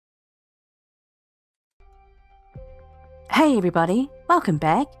Hey everybody, welcome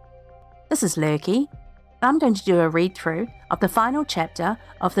back. This is Lurky. I'm going to do a read-through of the final chapter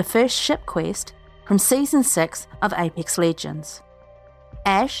of the first ship quest from Season 6 of Apex Legends.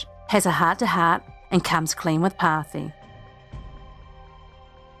 Ash has a heart-to-heart and comes clean with Pathy.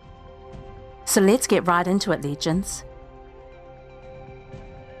 So let's get right into it, Legends.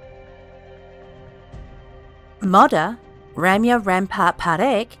 Modder, Ramya Rampart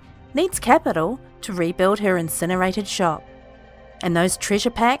Parekh, needs capital to rebuild her incinerated shop. And those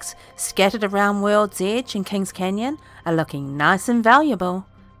treasure packs scattered around World's Edge and King's Canyon are looking nice and valuable.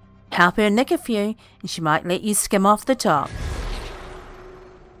 Help her nick a few and she might let you skim off the top.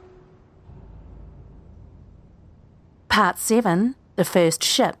 Part 7, The First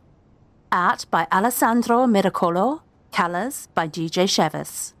Ship. Art by Alessandro Miracolo. Colours by DJ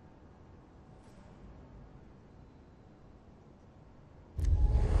Chavez.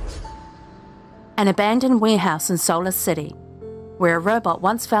 An abandoned warehouse in Solar City, where a robot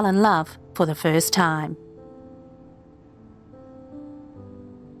once fell in love for the first time.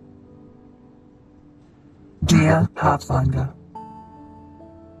 Dear Pathfinder,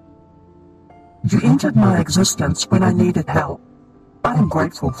 you entered my existence when I needed help. I am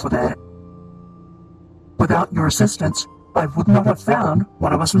grateful for that. Without your assistance, I would not have found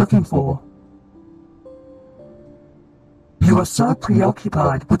what I was looking for. You are so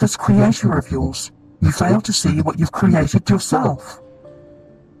preoccupied with this creation of yours, you fail to see what you've created yourself.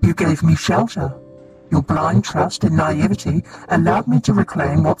 You gave me shelter. Your blind trust and naivety allowed me to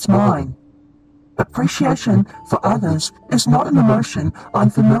reclaim what's mine. Appreciation for others is not an emotion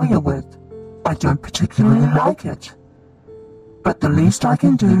I'm familiar with. I don't particularly like it. But the least I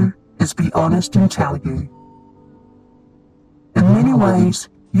can do is be honest and tell you. In many ways,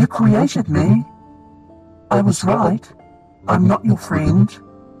 you created me. I was right. I'm not your friend.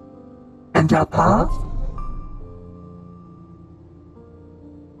 And our path?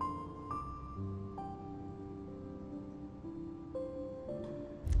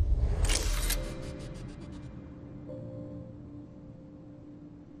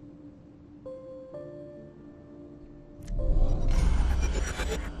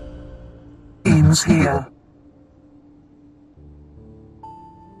 Ends here.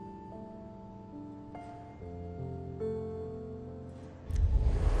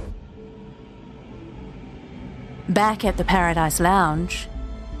 Back at the Paradise Lounge.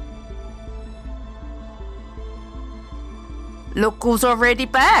 Look who's already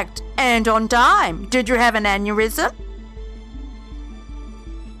backed, and on time. Did you have an aneurysm?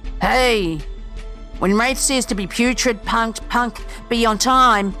 Hey, when Wraith says to be putrid, punk, be on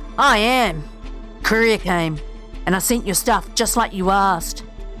time, I am. Courier came, and I sent your stuff just like you asked.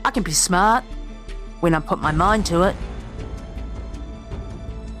 I can be smart, when I put my mind to it.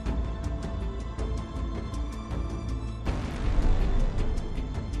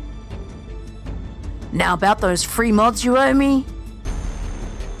 Now about those free mods you owe me?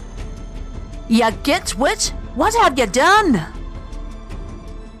 Ya get wit? What have you done?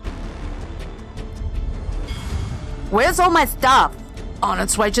 Where's all my stuff? On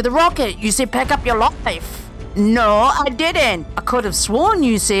its way to the rocket. You said pack up your life. No, I didn't. I could have sworn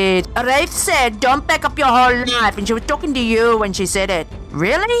you said. Wraith said don't pack up your whole life, and she was talking to you when she said it.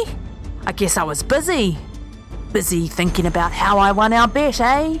 Really? I guess I was busy. Busy thinking about how I won our bet,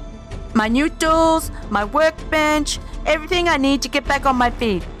 eh? My new tools, my workbench, everything I need to get back on my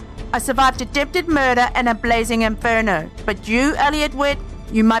feet. I survived attempted murder and a blazing inferno. But you, Elliot Witt,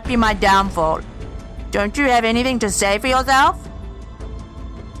 you might be my downfall. Don't you have anything to say for yourself?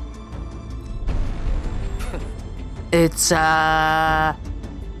 It's,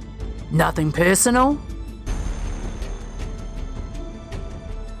 nothing personal.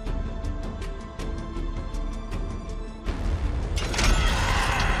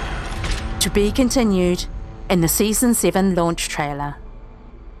 To be continued in the Season 7 launch trailer.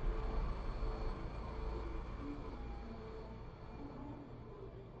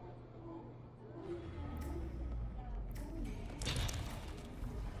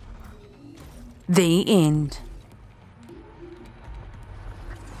 The end.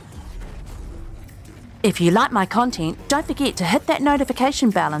 If you like my content, don't forget to hit that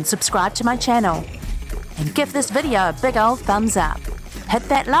notification bell and subscribe to my channel. And give this video a big old thumbs up. Hit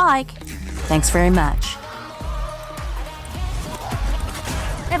that like. Thanks very much.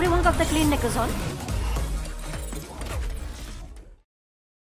 Everyone got the clean knickers on?